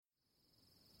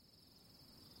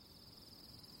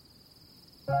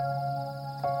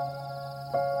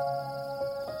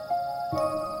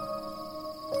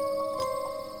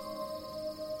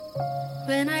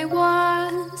When I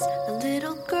was a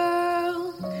little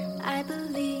girl, I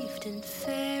believed in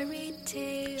fairy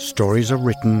tales. Stories are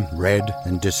written, read,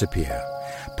 and disappear,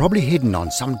 probably hidden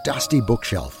on some dusty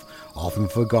bookshelf, often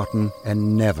forgotten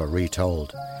and never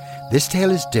retold. This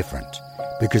tale is different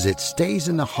because it stays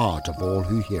in the heart of all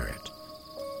who hear it.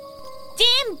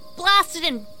 Damn blasted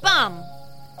and bum!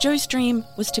 Joe's dream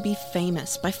was to be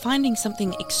famous by finding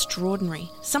something extraordinary,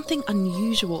 something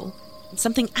unusual, and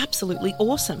something absolutely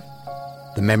awesome.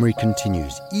 The memory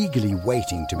continues, eagerly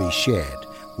waiting to be shared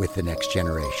with the next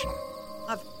generation.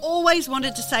 I've always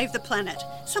wanted to save the planet.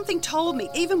 Something told me,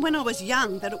 even when I was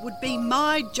young, that it would be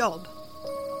my job.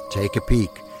 Take a peek,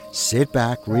 sit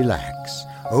back, relax,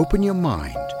 open your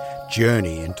mind,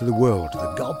 journey into the world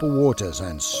of the Gulper Waters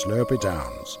and Slurpy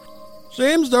Downs.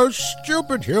 Seems those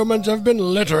stupid humans have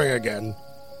been littering again.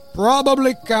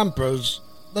 Probably campers,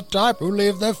 the type who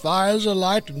leave their fires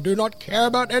alight and do not care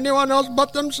about anyone else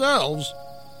but themselves.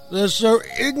 They're so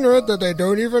ignorant that they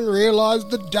don't even realize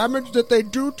the damage that they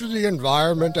do to the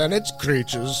environment and its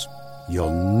creatures.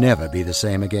 You'll never be the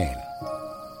same again.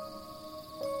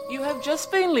 You have just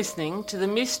been listening to The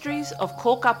Mysteries of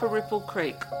Corkuparipple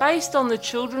Creek, based on the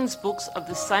children's books of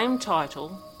the same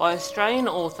title by Australian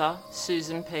author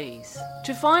Susan Pease.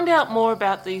 To find out more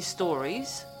about these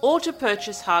stories or to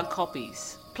purchase hard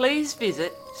copies, please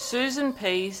visit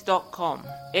susanpease.com,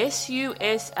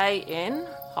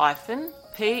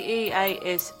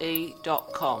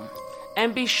 susan-pease.com,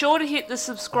 and be sure to hit the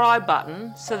subscribe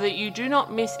button so that you do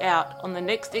not miss out on the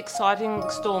next exciting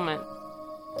instalment.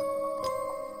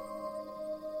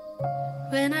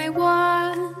 When I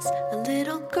was a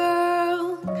little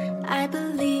girl, I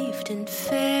believed in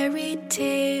fairy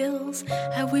tales.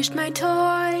 I wished my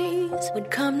toys would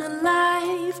come to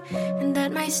life and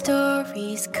that my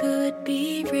stories could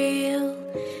be real.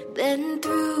 Then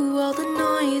through all the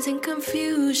noise and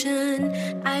confusion,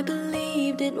 I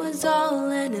believed it was all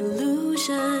an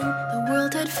illusion. The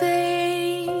world had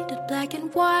faded black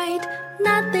and white,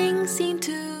 nothing seemed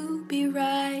to be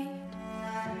right.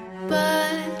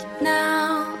 But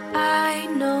now I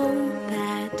know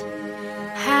that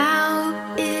how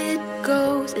it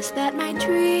goes is that my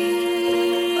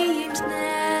dreams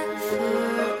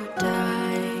never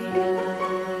die.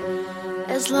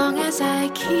 As long as I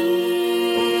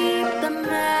keep the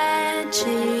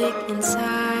magic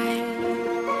inside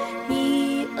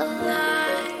me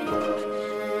alive.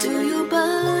 Do you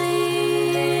believe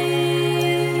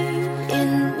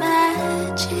in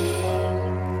magic?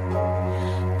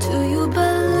 Do you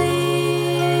believe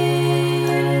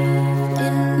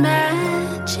in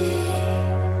magic?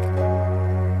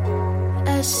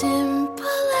 As simple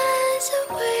as a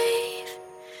wave,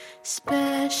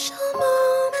 special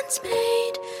moments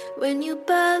made when you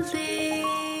believe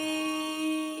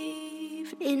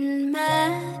in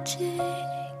magic.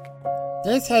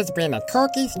 This has been a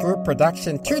Corky School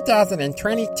Production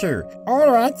 2022.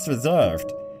 All rights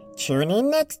reserved. Tune in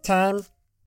next time.